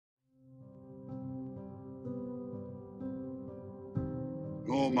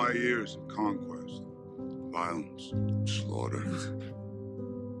all my years of conquest, violence, slaughter.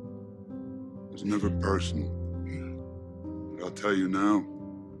 It was never personal. But I'll tell you now,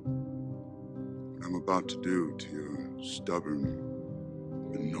 what I'm about to do to your stubborn,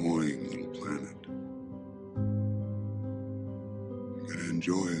 annoying little planet. You're gonna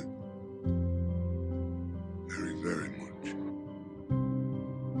enjoy it. Very, very much.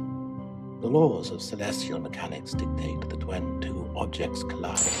 The laws of celestial mechanics dictate that when two objects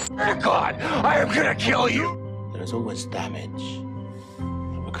collide, Oh God, I am gonna kill you! there is always damage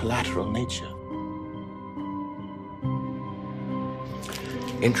of a collateral nature.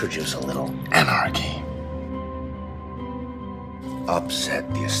 Introduce a little anarchy.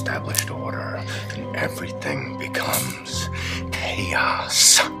 Upset the established order, and everything becomes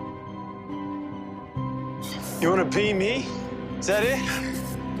chaos. You wanna be me? Is that it?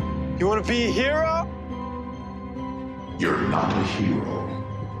 You wanna be a hero? You're not a hero.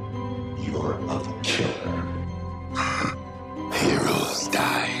 You're a killer. Heroes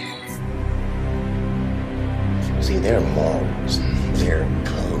die. See, their morals, their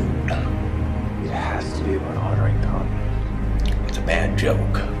code. It has to be about honoring them. It's a bad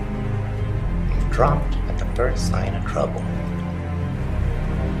joke. Dropped at the first sign of trouble.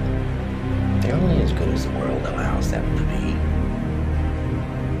 They're only as good as the world allows them to be.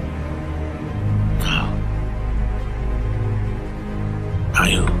 Are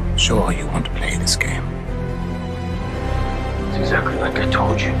you sure you want to play this game? It's exactly like I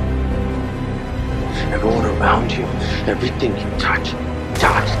told you. Everyone around you, everything you touch,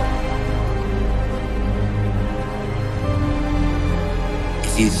 dies.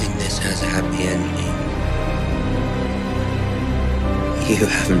 If you think this has a happy ending, you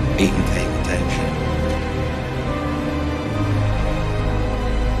haven't been paying attention.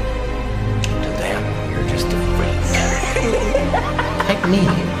 To them, you're just a freak. Like me.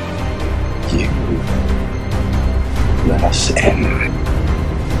 You let us in.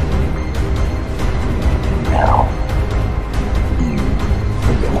 Now, you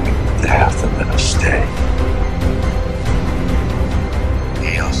are going to have to let us stay.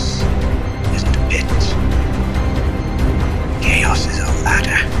 Chaos isn't a pit. Chaos is a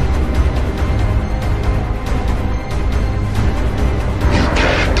ladder. You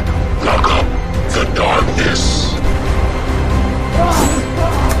can't lock up the darkness.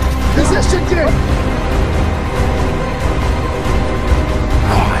 Secession team!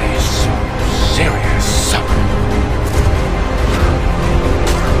 Why so serious?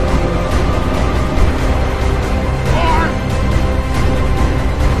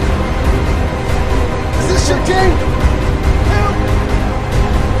 Is this your game? Help!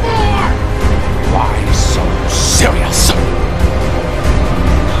 More! Why so serious?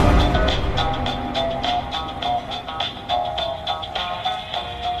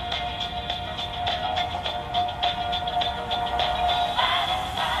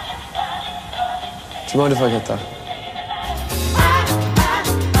 Do you mind if I get that?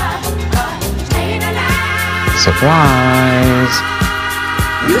 Surprise!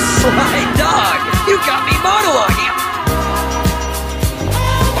 You sly dog! You got me monologuing!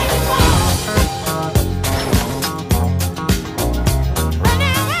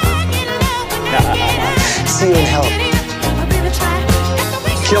 See you in hell.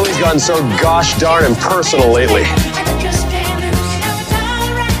 Killing's gotten so gosh darn impersonal lately.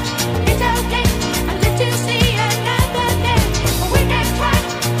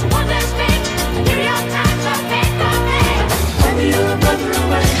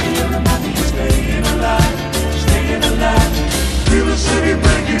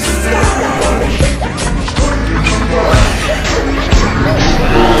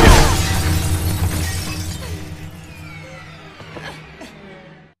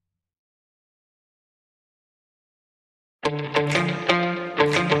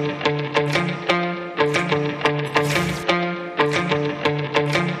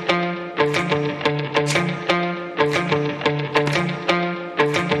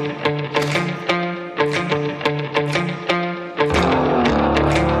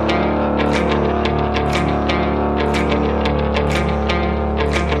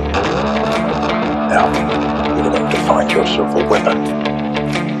 Yourself a weapon.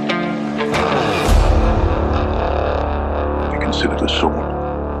 You consider the sword.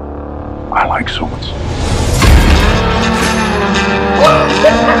 I like swords.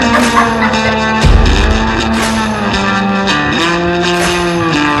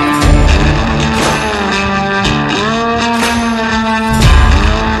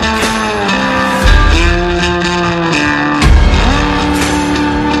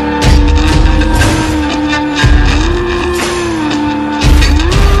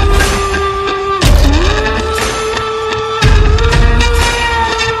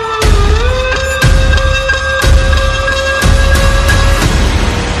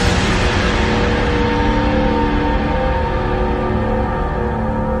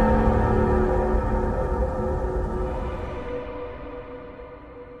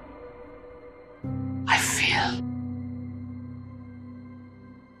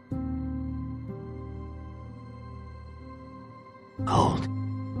 Cold.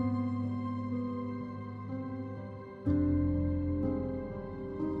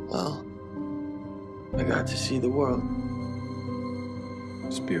 Well, I got to see the world.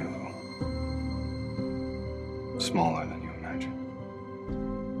 It's beautiful. Smaller than you imagine.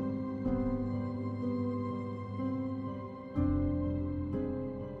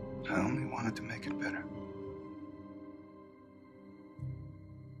 I only wanted to make it better.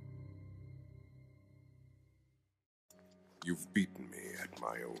 You've beaten me at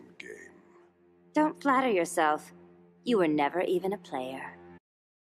my own game. Don't flatter yourself. You were never even a player.